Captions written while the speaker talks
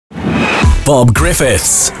Bob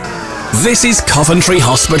Griffiths. This is Coventry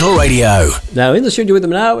Hospital Radio. Now, in the studio with them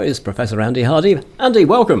now is Professor Andy Hardy. Andy,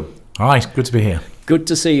 welcome. Hi, good to be here. Good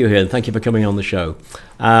to see you here, and thank you for coming on the show.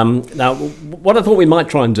 Now, what I thought we might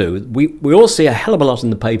try and do, we all see a hell of a lot in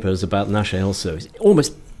the papers about the National Health Service,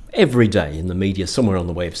 almost every day in the media, somewhere on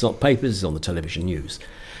the way. If it's not papers, it's on the television news.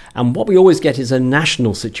 And what we always get is a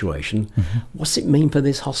national situation. Mm-hmm. What's it mean for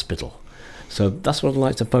this hospital? So that's what I'd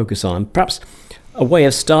like to focus on. Perhaps a way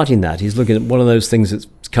of starting that is looking at one of those things that's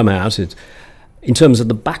come out in terms of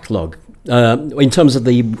the backlog, in terms of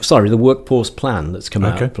the workforce plan that's come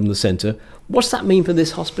out from the centre. What's that mean for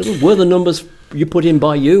this hospital? Were the numbers you put in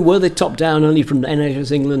by you, were they top down only from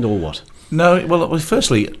NHS England or what? No, well,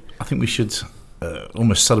 firstly, I think we should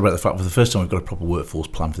almost celebrate the fact for the first time we've got a proper workforce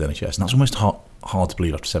plan for the NHS, and that's almost hard to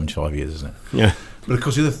believe after 75 years, isn't it? Yeah. But of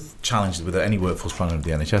course, the other challenge with any workforce plan of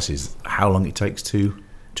the NHS is how long it takes to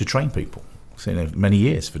train people. So, many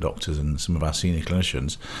years for doctors and some of our senior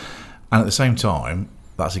clinicians. And at the same time,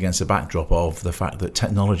 that's against the backdrop of the fact that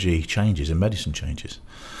technology changes and medicine changes.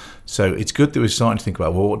 So it's good that we're starting to think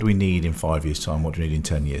about, well, what do we need in 5 years' time? What do we need in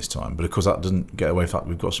 10 years' time? But of course, that doesn't get away from the fact that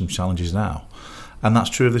we've got some challenges now. And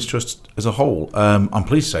that's true of this trust as a whole. I'm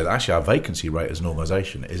pleased to say that actually our vacancy rate as an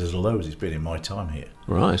organisation is as low as it's been in my time here.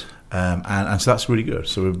 Right. And so that's really good.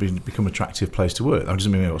 So we've become an attractive place to work. That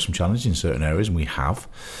doesn't mean we've got some challenges in certain areas, and we have.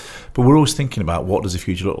 But we're always thinking about what does the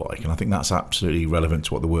future look like. And I think that's absolutely relevant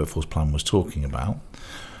to what the workforce plan was talking about.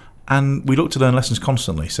 And we look to learn lessons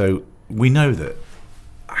constantly. So we know that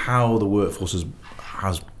how the workforce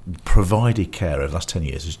has provided care over the last 10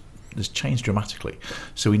 years has changed dramatically.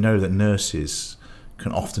 So we know that nurses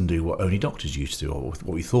can often do what only doctors used to, or what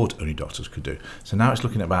we thought only doctors could do. So now it's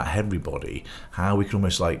looking about everybody, how we can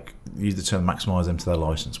almost use the term maximise them to their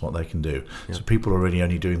licence, what they can do. Yeah. So people are really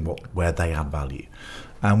only doing where they add value.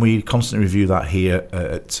 And we constantly review that here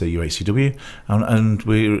at UHCW, and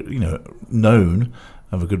we're known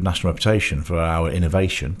of a good national reputation for our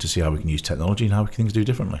innovation to see how we can use technology and how we can things do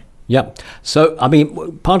differently. Yeah. So, I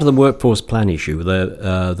mean, part of the workforce plan issue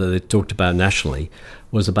that they talked about nationally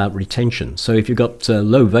was about retention. So if you've got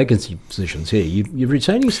low vacancy positions here, you're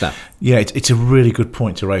retaining staff. Yeah, it's a really good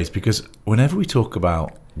point to raise, because whenever we talk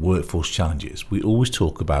about workforce challenges, we always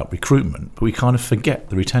talk about recruitment, but we kind of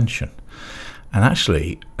forget the retention. And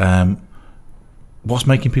actually, what's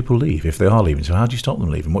making people leave if they are leaving? So how do you stop them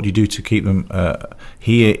leaving? What do you do to keep them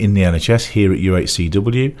here in the NHS, here at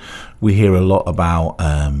UHCW? We hear a lot about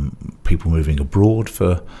people moving abroad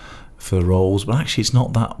for roles, but actually it's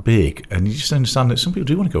not that big. And you just understand that some people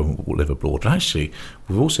do want to go and live abroad, but actually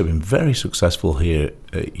we've also been very successful here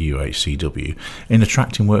at UHCW in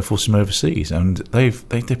attracting workforce from overseas, and they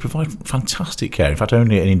provide fantastic care. In fact,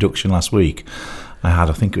 only at an induction last week, I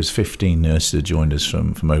think it was 15 nurses that joined us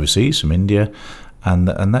from overseas, from India, and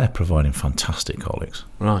they're providing fantastic colleagues.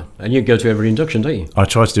 Right, and you go to every induction, don't you? I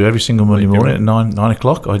try to do every single Monday morning at 9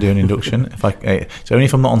 o'clock. I do an induction. So only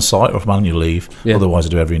if I'm not on site or if I'm on annual leave. Yeah. Otherwise, I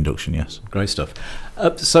do every induction. Yes. Great stuff.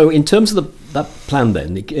 So in terms of that plan,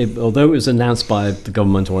 then, although it was announced by the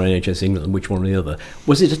government or NHS England, which one or the other,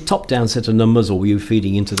 was it a top-down set of numbers, or were you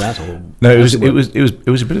feeding into that? Or no, it was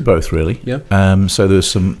a bit of both, really. Yeah. So there's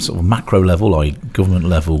some sort of macro level, like government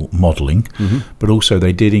level modelling, but also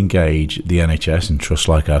they did engage the NHS and trusts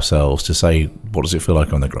like ourselves to say, what does it feel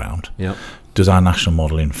like on the ground? Yeah. Does our national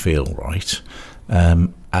modelling feel right?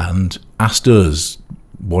 And asked us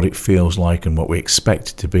what it feels like and what we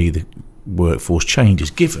expect to be the workforce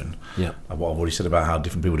changes, given what I've already said about how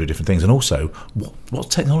different people do different things, and also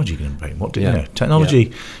what's technology going to bring?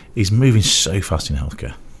 Technology is moving so fast in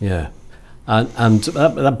healthcare. Yeah, and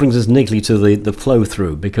that brings us neatly to the flow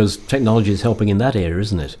through, because technology is helping in that area,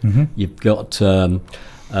 isn't it? Mm-hmm. You've got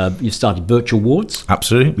you've started virtual wards.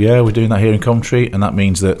 Absolutely, yeah, we're doing that here in Coventry, and that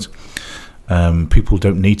means that people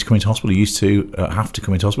don't need to come into hospital. You used to have to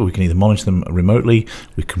come into hospital. We can either monitor them remotely,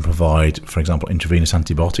 we can provide, for example, intravenous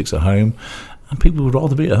antibiotics at home, and people would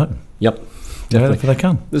rather be at home. Yep, definitely. If they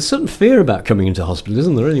can. There's a certain fear about coming into hospital,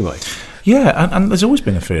 isn't there, anyway? Yeah, and there's always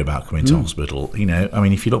been a fear about coming to hospital.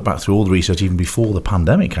 If you look back through all the research, even before the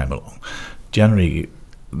pandemic came along, generally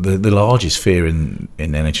the largest fear in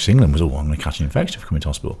NHS England was, I'm going to catch an infection if I come into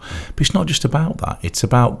hospital. But it's not just about that. It's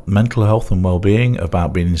about mental health and well-being,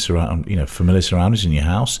 about being in familiar surroundings in your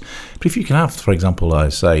house. But if you can have, for example,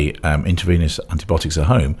 intravenous antibiotics at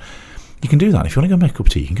home, you can do that. If you want to go make a cup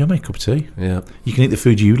of tea, you can go make a cup of tea. Yeah. You can eat the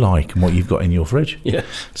food you like and what you've got in your fridge. Yeah.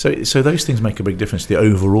 So those things make a big difference to the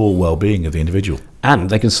overall well-being of the individual.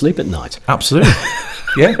 And they can sleep at night. Absolutely.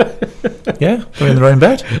 Yeah. They're in their own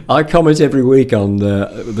bed. I comment every week on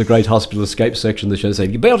the Great Hospital Escape section of the show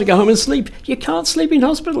saying, you'll be able to go home and sleep. You can't sleep in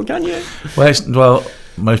hospital, can you? Well,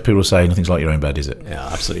 Most people say nothing's like your own bed, is it? Yeah,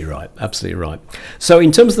 absolutely right. Absolutely right. So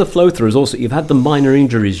in terms of the flow-through, is also you've had the minor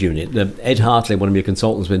injuries unit. Ed Hartley, one of your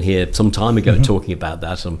consultants, been here some time ago talking about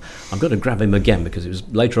that. I'm going to grab him again because it was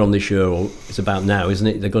later on this year, or it's about now, isn't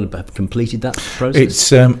it? They're going to have completed that process.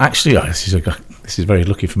 It's actually this is very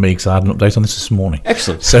lucky for me because I had an update on this morning.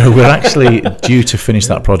 Excellent. So we're actually due to finish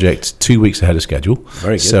that project 2 weeks ahead of schedule.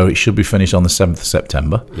 Very good. So it should be finished on the 7th of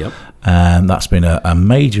September. Yep. And that's been a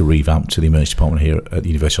major revamp to the emergency department here at the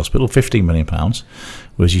University Hospital, £15 million.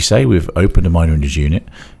 Well, as you say, we've opened a minor injuries unit.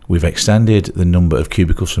 We've extended the number of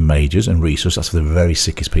cubicles for majors and resus. That's for the very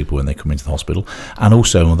sickest people when they come into the hospital. And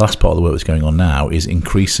also, the last part of the work that's going on now is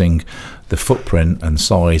increasing the footprint and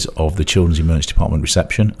size of the children's emergency department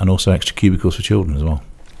reception, and also extra cubicles for children as well.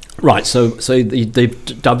 Right, so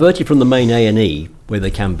they've diverted from the main A&E where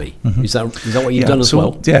they can be. Is that what you've done as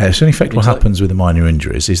well? Yeah, so in effect what happens with the minor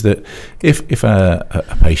injuries is that if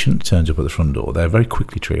a patient turns up at the front door, they're very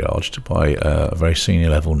quickly triaged by a very senior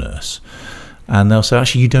level nurse, and they'll say,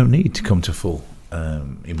 actually, you don't need to come to full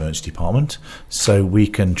emergency department, so we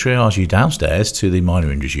can triage you downstairs to the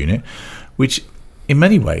minor injuries unit, which in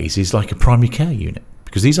many ways is like a primary care unit.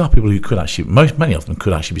 Because these are people who could actually, many of them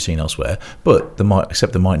could actually be seen elsewhere, but they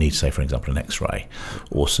might need, say, for example, an X-ray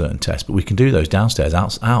or certain tests. But we can do those downstairs,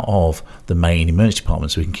 out of the main emergency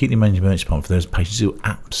department, so we can keep the main emergency department for those patients who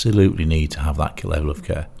absolutely need to have that level of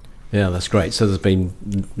care. Yeah, that's great. So there's been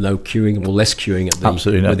no queuing, or less queuing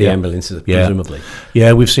at the ambulances, yeah. presumably.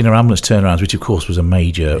 Yeah, we've seen our ambulance turnarounds, which of course was a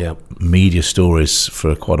major media stories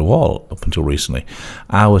for quite a while up until recently.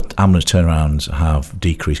 Our ambulance turnarounds have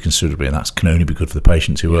decreased considerably, and that can only be good for the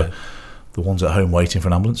patients who are the ones at home waiting for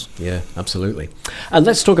an ambulance. Yeah, absolutely. And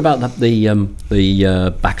let's talk about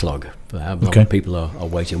the backlog. How long people are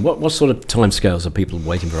waiting. What sort of timescales are people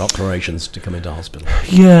waiting for operations to come into hospital?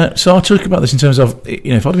 Yeah, so I'll talk about this in terms of,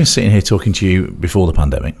 if I'd been sitting here talking to you before the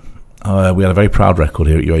pandemic, we had a very proud record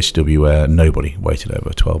here at UHCW where nobody waited over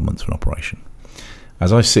 12 months for an operation.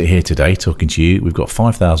 As I sit here today talking to you, we've got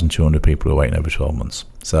 5,200 people who are waiting over 12 months.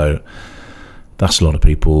 So that's a lot of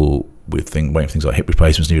people waiting for things like hip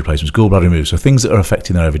replacements, knee replacements, gallbladder removal, so things that are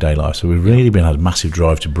affecting their everyday life. So we've really had a massive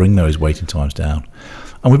drive to bring those waiting times down.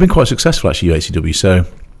 And we've been quite successful, actually, UHCW. So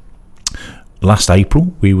last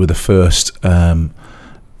April, we were the first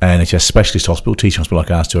NHS specialist hospital, teaching hospital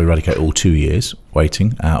like ours, to eradicate all 2 years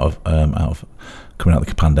waiting out of coming out of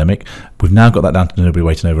the pandemic. We've now got that down to nobody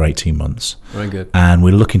waiting over 18 months. Very good. And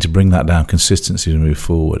we're looking to bring that down consistently as we move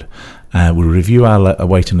forward. We'll review our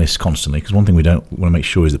waiting list constantly, because one thing we don't want to make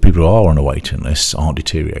sure is that people who are on a waiting list aren't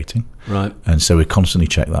deteriorating. Right. And so we constantly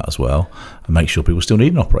check that as well and make sure people still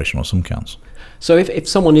need an operation on some counts. So if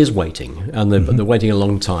someone is waiting, and they're waiting a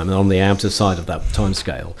long time, and on the outer side of that time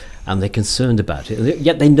scale, and they're concerned about it,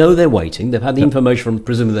 yet they know they're waiting, they've had the information from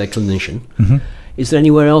presumably their clinician, is there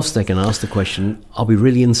anywhere else they can ask the question, are we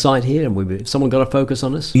really in sight here? And have someone got a focus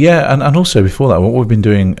on us? Yeah, and also before that, what we've been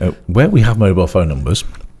doing, where we have mobile phone numbers,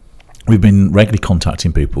 we've been regularly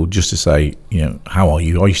contacting people just to say, how are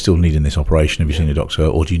you? Are you still needing this operation? Have you seen a doctor?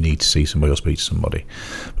 Or do you need to see somebody or speak to somebody?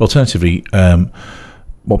 But alternatively,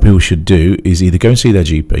 what people should do is either go and see their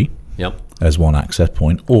GP as one access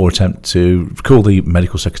point, or attempt to call the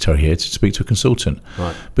medical secretary here to speak to a consultant.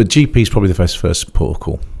 Right. But GP is probably the first port of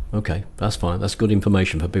call. Okay, that's fine. That's good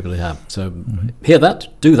information for people to have. So hear that,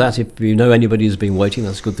 do that. If you know anybody who's been waiting,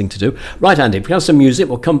 that's a good thing to do. Right, Andy, if we have some music,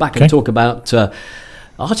 we'll come back and talk about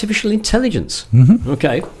artificial intelligence.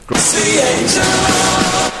 Okay.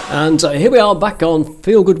 And here we are back on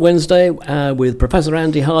Feel Good Wednesday with Professor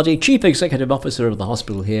Andy Hardy, Chief Executive Officer of the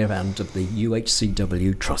hospital here and of the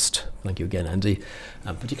UHCW Trust. Thank you again, Andy,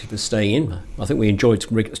 and particularly for staying in. I think we enjoyed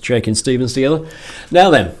shaking Stevens together. Now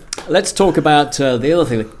then, let's talk about the other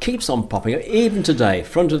thing that keeps on popping up, even today,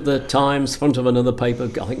 front of the Times, front of another paper,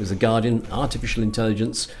 I think it was The Guardian, artificial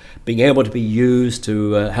intelligence being able to be used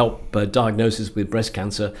to help diagnosis with breast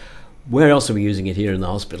cancer. Where else are we using it here in the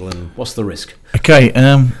hospital, and what's the risk? Okay,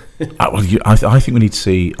 I think we need to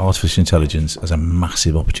see artificial intelligence as a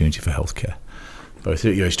massive opportunity for healthcare, both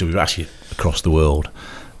at UHCW, but actually across the world.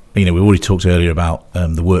 We already talked earlier about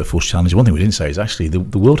the workforce challenge. One thing we didn't say is actually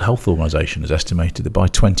the World Health Organization has estimated that by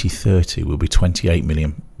 2030 we'll be 28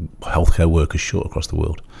 million healthcare workers short across the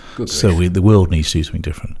world. So the world needs to do something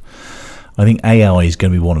different. I think AI is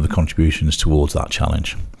going to be one of the contributions towards that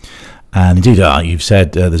challenge. And indeed, you've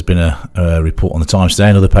said there's been a report on the Times today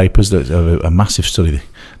and other papers, that a massive study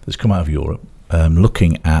that's come out of Europe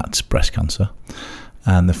looking at breast cancer,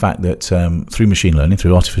 and the fact that through machine learning,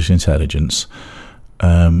 through artificial intelligence,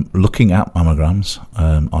 looking at mammograms,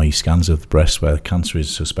 i.e. scans of the breast where cancer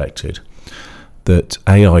is suspected, that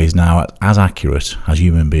AI is now as accurate as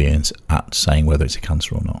human beings at saying whether it's a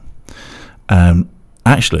cancer or not.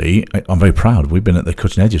 Actually, I'm very proud. We've been at the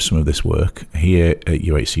cutting edge of some of this work here at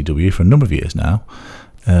UHCW for a number of years now,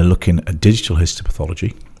 looking at digital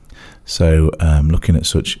histopathology, so looking at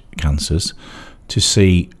such cancers to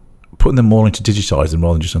see, putting them more into digitise them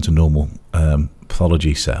rather than just onto normal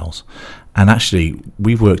pathology cells. And actually,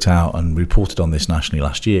 we've worked out and reported on this nationally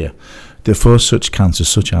last year that for such cancers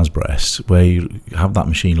such as breast, where you have that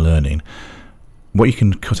machine learning, what you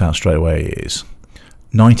can cut out straight away is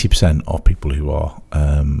 90% of people who are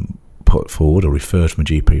put forward or referred from a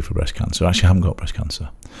GP for breast cancer actually haven't got breast cancer.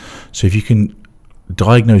 So if you can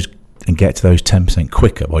diagnose and get to those 10%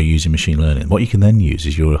 quicker by using machine learning, what you can then use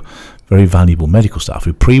is your very valuable medical staff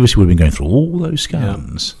who previously would have been going through all those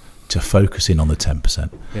scans to focus in on the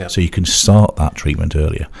 10%. Yeah. So you can start that treatment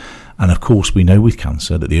earlier. And of course, we know with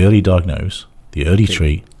cancer that the early you diagnose, the early you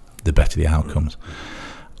treat, the better the outcomes.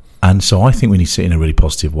 And so I think we need to sit in a really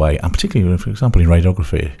positive way, and particularly, for example, in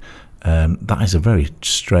radiography, that is a very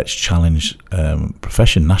stretched, challenged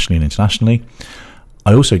profession nationally and internationally.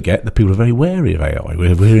 I also get that people are very wary of AI.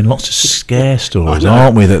 We're hearing lots of scare stories,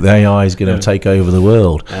 aren't we, that the AI is going to take over the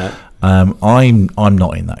world. I'm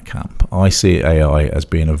not in that camp. I see AI as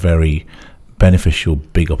being a very beneficial,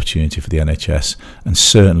 big opportunity for the NHS, and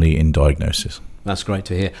certainly in diagnosis. That's great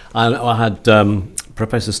to hear. I had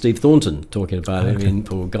Professor Steve Thornton talking about it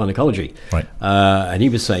for gynecology, right? And he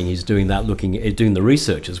was saying he's doing that, doing the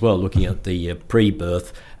research as well, looking at the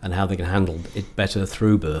pre-birth and how they can handle it better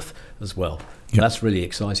through birth as well. Yep. That's really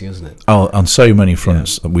exciting, isn't it? Oh, on so many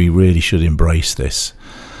fronts, we really should embrace this.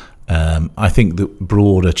 I think the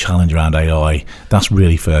broader challenge around AI, that's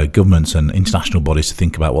really for governments and international bodies to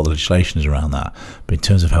think about what the legislation is around that. But in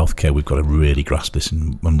terms of healthcare, we've got to really grasp this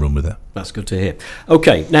and run with it. That's good to hear.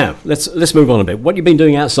 Okay, now let's move on a bit. What have you been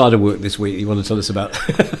doing outside of work this week you want to tell us about?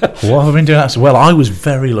 What have I been doing outside? Well, I was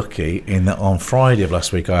very lucky in that on Friday of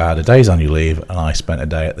last week I had a day's annual leave and I spent a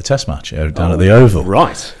day at the Test match down at the Oval.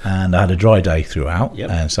 Right. And I had a dry day throughout,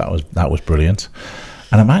 and so that was brilliant.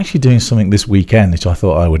 And I'm actually doing something this weekend which I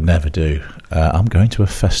thought I would never do. I'm going to a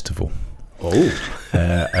festival.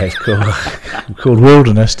 It's called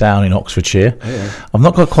Wilderness down in Oxfordshire. I've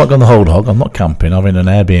not quite gone the whole hog. I'm not camping. I'm in an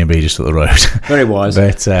Airbnb just up the road. Very wise.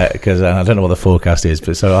 But because I don't know what the forecast is.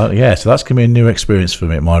 But so that's going to be a new experience for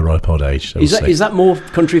me at my ripe old age. So is that more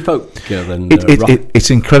country folk than it's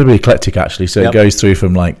incredibly eclectic actually. So it goes through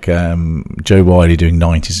from like Joe Wiley doing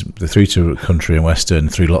 90s through to country and western,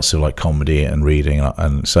 through lots of like comedy and reading,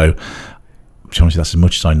 and so. Honestly, that's as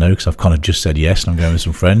much as I know because I've kind of just said yes and I'm going with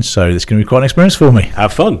some friends, so it's going to be quite an experience for me.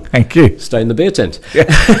 Have fun. Thank you. Stay in the beer tent. Yeah,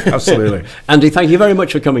 absolutely. Andy, thank you very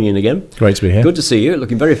much for coming in again. Great to be here. Good to see you,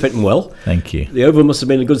 looking very fit and well. Thank you. The Oval must have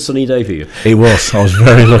been a good sunny day for you. It was. I was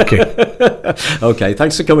very lucky. Okay,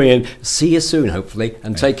 thanks for coming in. See you soon, hopefully,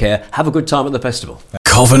 and take care. Have a good time at the festival.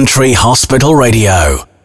 Coventry Hospital Radio.